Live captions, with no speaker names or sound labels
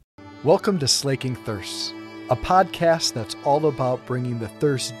Welcome to Slaking Thirsts, a podcast that's all about bringing the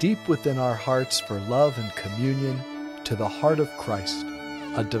thirst deep within our hearts for love and communion to the heart of Christ,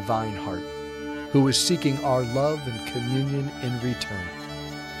 a divine heart, who is seeking our love and communion in return.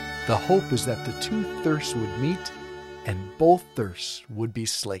 The hope is that the two thirsts would meet and both thirsts would be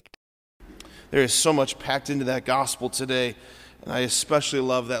slaked. There is so much packed into that gospel today, and I especially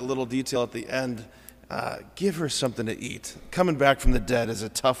love that little detail at the end. Give her something to eat. Coming back from the dead is a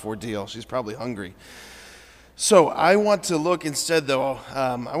tough ordeal. She's probably hungry. So I want to look instead, though,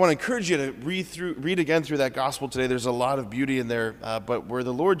 I want to encourage you to read again through that gospel today. There's a lot of beauty in there, but where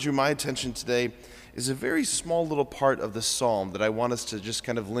the Lord drew my attention today is a very small little part of the psalm that I want us to just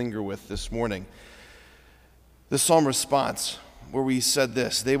kind of linger with this morning. The psalm response, where we said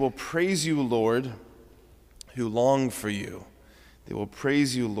this: "They will praise you, Lord, who long for you. They will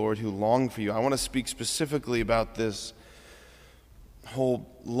praise you, Lord, who long for you." I want to speak specifically about this whole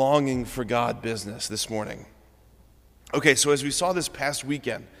longing for God business this morning. Okay, so as we saw this past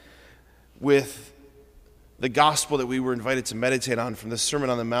weekend with the gospel that we were invited to meditate on from the Sermon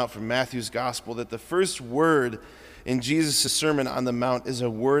on the Mount from Matthew's gospel, that the first word in Jesus' Sermon on the Mount is a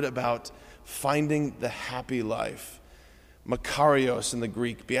word about finding the happy life. Makarios in the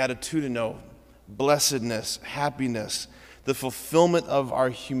Greek, beatitudo, blessedness, happiness, the fulfillment of our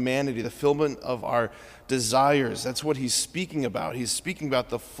humanity, the fulfillment of our desires. That's what he's speaking about. He's speaking about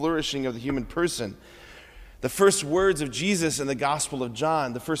the flourishing of the human person. The first words of Jesus in the Gospel of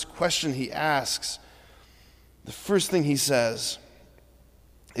John, the first question he asks, the first thing he says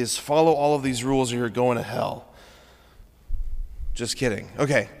is, "Follow all of these rules or you're going to hell." Just kidding.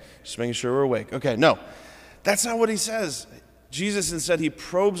 Okay, just making sure we're awake. Okay, no, that's not what he says. Jesus instead, he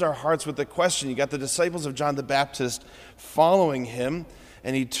probes our hearts with the question. You got the disciples of John the Baptist following him,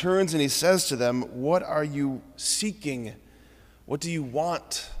 and he turns and he says to them, "What are you seeking? What do you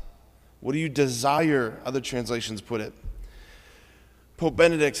want? What do you desire?" Other translations put it. Pope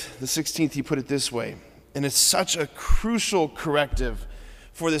Benedict XVI, he put it this way, and it's such a crucial corrective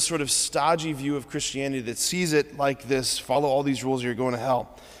for this sort of stodgy view of Christianity that sees it like this: follow all these rules or you're going to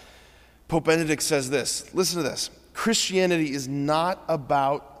hell. Pope Benedict says this, listen to this: "Christianity is not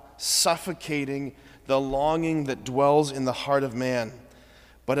about suffocating the longing that dwells in the heart of man,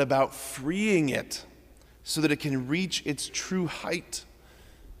 but about freeing it so that it can reach its true height."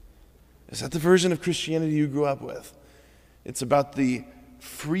 Is that the version of Christianity you grew up with? It's about the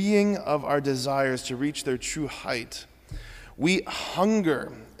freeing of our desires to reach their true height. We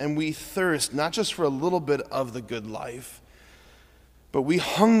hunger and we thirst not just for a little bit of the good life, but we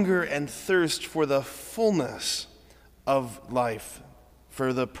hunger and thirst for the fullness of life,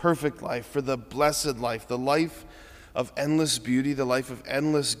 for the perfect life, for the blessed life, the life of endless beauty, the life of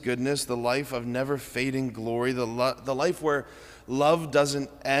endless goodness, the life of never fading glory, the life where love doesn't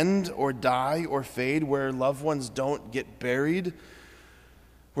end or die or fade, where loved ones don't get buried,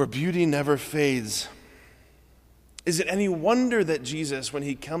 where beauty never fades. Is it any wonder that Jesus, when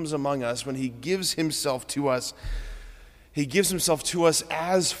he comes among us, when he gives himself to us, he gives himself to us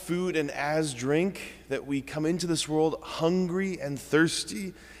as food and as drink, that we come into this world hungry and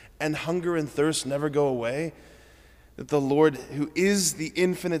thirsty, and hunger and thirst never go away? That the Lord, who is the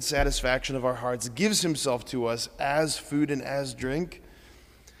infinite satisfaction of our hearts, gives himself to us as food and as drink?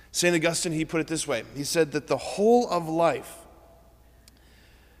 St. Augustine, he put it this way. He said that the whole of the life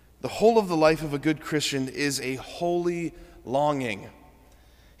of a good Christian is a holy longing.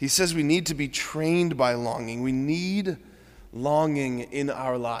 He says we need to be trained by longing. We need longing in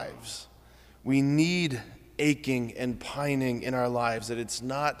our lives. We need aching and pining in our lives, that it's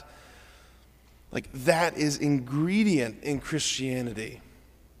not like that is ingredient in Christianity.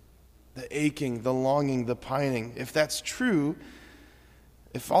 The aching, the longing, the pining. If that's true,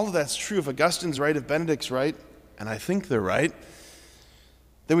 if all of that's true, if Augustine's right, if Benedict's right, and I think they're right,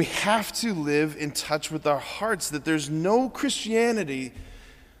 then we have to live in touch with our hearts, that there's no Christianity,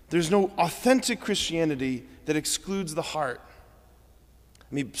 there's no authentic Christianity that excludes the heart.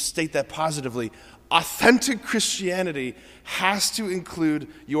 Let me state that positively. Authentic Christianity has to include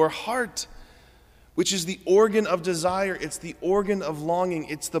your heart, which is the organ of desire. It's the organ of longing.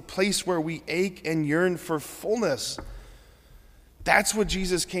 It's the place where we ache and yearn for fullness. That's what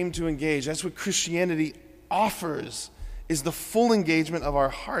Jesus came to engage. That's what Christianity offers, is the full engagement of our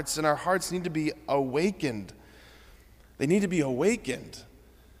hearts, and our hearts need to be awakened. They need to be awakened.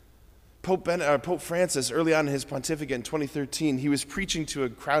 Pope Francis, early on in his pontificate in 2013, he was preaching to a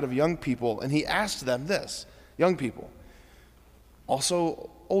crowd of young people, and he asked them this, young people,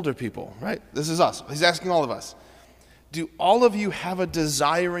 also older people, right? This is us. He's asking all of us, do all of you have a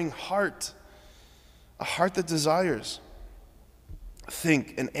desiring heart? A heart that desires?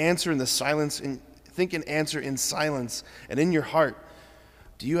 think and answer in silence, and in your heart.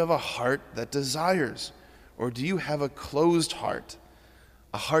 Do you have a heart that desires, or do you have a closed heart,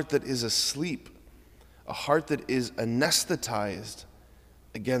 a heart that is asleep, a heart that is anesthetized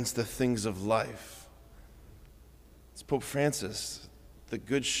against the things of life? It's Pope Francis, the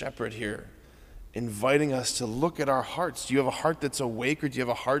Good Shepherd here, inviting us to look at our hearts. Do you have a heart that's awake, or do you have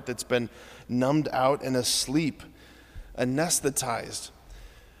a heart that's been numbed out and asleep, anesthetized?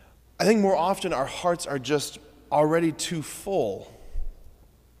 I think more often our hearts are just already too full.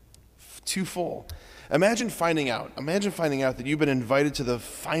 Too full. Imagine finding out that you've been invited to the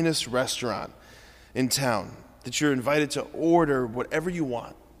finest restaurant in town, that you're invited to order whatever you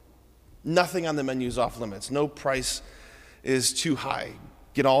want. Nothing on the menu is off limits. No price is too high.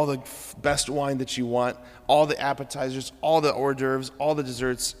 Get all the best wine that you want, all the appetizers, all the hors d'oeuvres, all the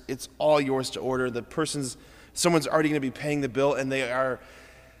desserts. It's all yours to order. Someone's already going to be paying the bill, and they are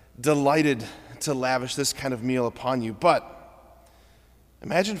delighted to lavish this kind of meal upon you. But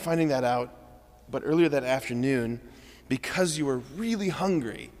imagine finding that out, but earlier that afternoon, because you were really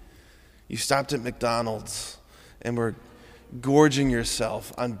hungry, you stopped at McDonald's and were gorging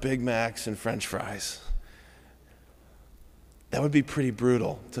yourself on Big Macs and French fries. That would be pretty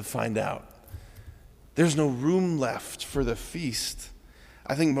brutal to find out. There's no room left for the feast.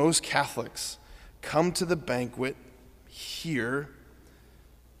 I think most Catholics come to the banquet here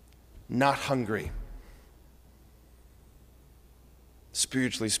not hungry,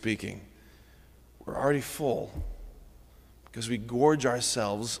 spiritually speaking. We're already full because we gorge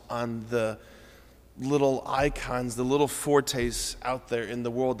ourselves on the little icons, the little fortes out there in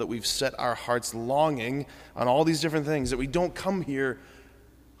the world that we've set our hearts longing on, all these different things, that we don't come here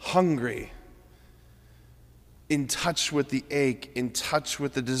hungry, in touch with the ache, in touch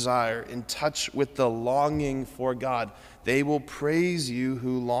with the desire, in touch with the longing for God. They will praise you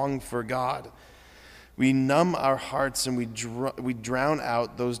who long for God. We numb our hearts and we drown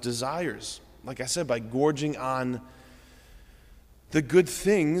out those desires, like I said, by gorging on the good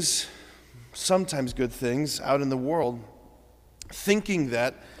things, sometimes good things, out in the world, thinking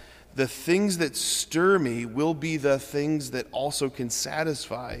that the things that stir me will be the things that also can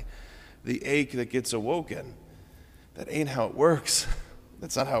satisfy the ache that gets awoken. That ain't how it works.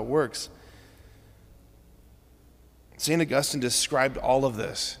 That's not how it works. St. Augustine described all of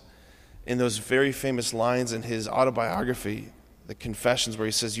this in those very famous lines in his autobiography, the Confessions, where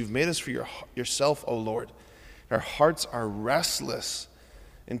he says, "You've made us for yourself, O Lord. Our hearts are restless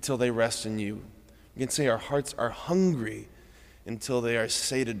until they rest in you." You can say our hearts are hungry until they are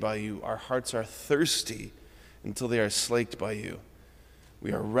sated by you. Our hearts are thirsty until they are slaked by you.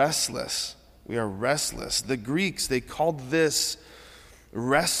 We are restless. We are restless. The Greeks, they called this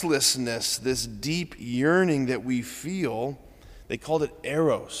restlessness, this deep yearning that we feel, they called it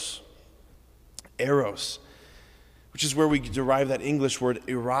eros. Eros, which is where we derive that English word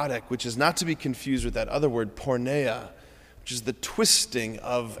erotic, which is not to be confused with that other word, porneia, which is the twisting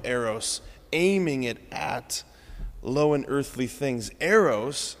of eros, aiming it at low and earthly things.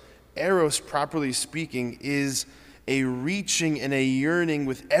 Eros, properly speaking, is a reaching and a yearning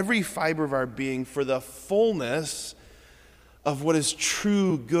with every fiber of our being for the fullness of what is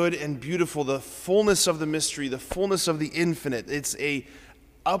true, good, and beautiful, the fullness of the mystery, the fullness of the infinite. It's a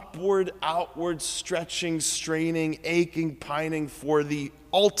upward, outward, stretching, straining, aching, pining for the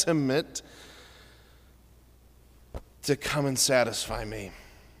ultimate to come and satisfy me.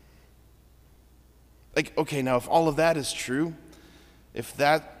 Like, okay, now if all of that is true, if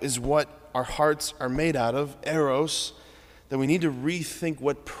that is what our hearts are made out of, eros, then we need to rethink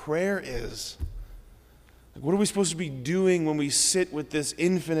what prayer is. Like, what are we supposed to be doing when we sit with this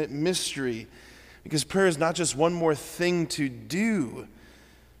infinite mystery? Because prayer is not just one more thing to do.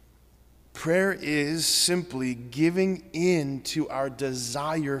 Prayer is simply giving in to our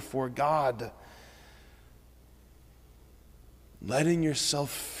desire for God. Letting yourself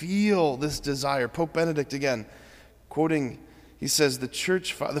feel this desire. Pope Benedict, again, quoting, he says,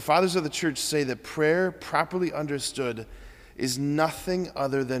 the fathers of the church say that prayer, properly understood, is nothing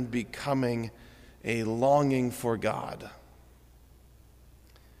other than becoming a longing for God.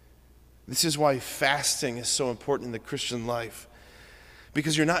 This is why fasting is so important in the Christian life.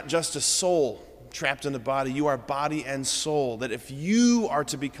 Because you're not just a soul trapped in a body, you are body and soul. That if you are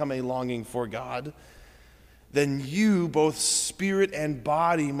to become a longing for God, then you, both spirit and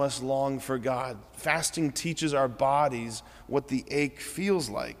body, must long for God. Fasting teaches our bodies what the ache feels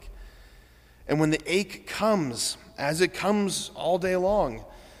like. And when the ache comes, as it comes all day long,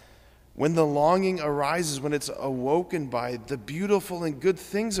 When the longing arises, when it's awoken by the beautiful and good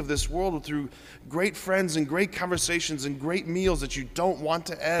things of this world through great friends and great conversations and great meals that you don't want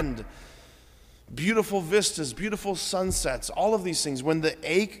to end, beautiful vistas, beautiful sunsets, all of these things, when the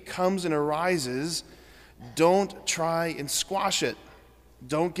ache comes and arises, don't try and squash it.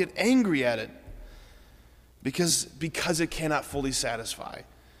 Don't get angry at it because it cannot fully satisfy.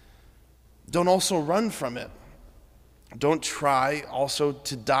 Don't also run from it. Don't try also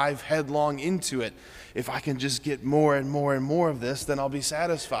to dive headlong into it. If I can just get more and more and more of this, then I'll be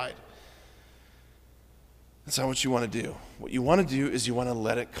satisfied. That's not what you want to do. What you want to do is you want to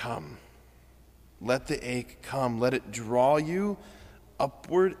let it come. Let the ache come. Let it draw you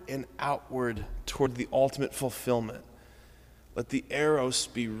upward and outward toward the ultimate fulfillment. Let the arrows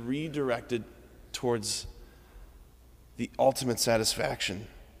be redirected towards the ultimate satisfaction.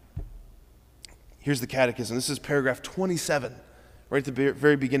 Here's the catechism. This is paragraph 27, right at the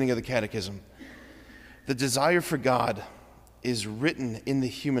very beginning of the catechism. The desire for God is written in the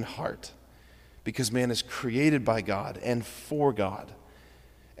human heart because man is created by God and for God.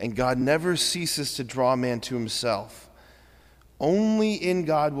 And God never ceases to draw man to himself. Only in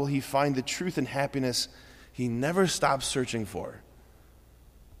God will he find the truth and happiness he never stops searching for.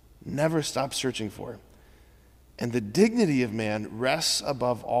 Never stops searching for. And the dignity of man rests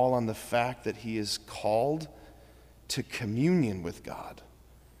above all on the fact that he is called to communion with God.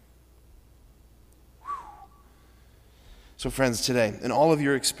 So friends, today, in all of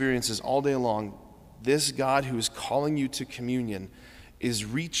your experiences all day long, this God who is calling you to communion is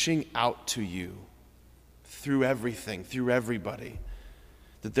reaching out to you through everything, through everybody.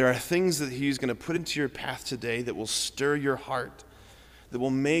 That there are things that he's going to put into your path today that will stir your heart, that will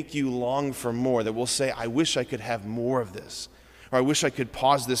make you long for more, that will say, I wish I could have more of this, or I wish I could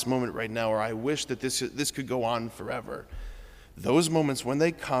pause this moment right now, or I wish that this could go on forever. Those moments, when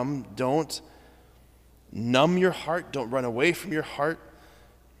they come, don't numb your heart, don't run away from your heart.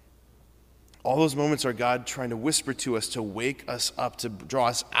 All those moments are God trying to whisper to us, to wake us up, to draw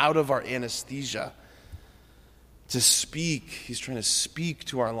us out of our anesthesia, to speak. He's trying to speak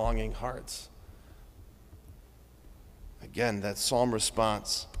to our longing hearts. Again, that psalm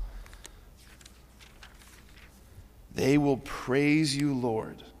response. They will praise you,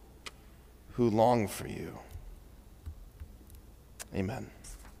 Lord, who long for you. Amen.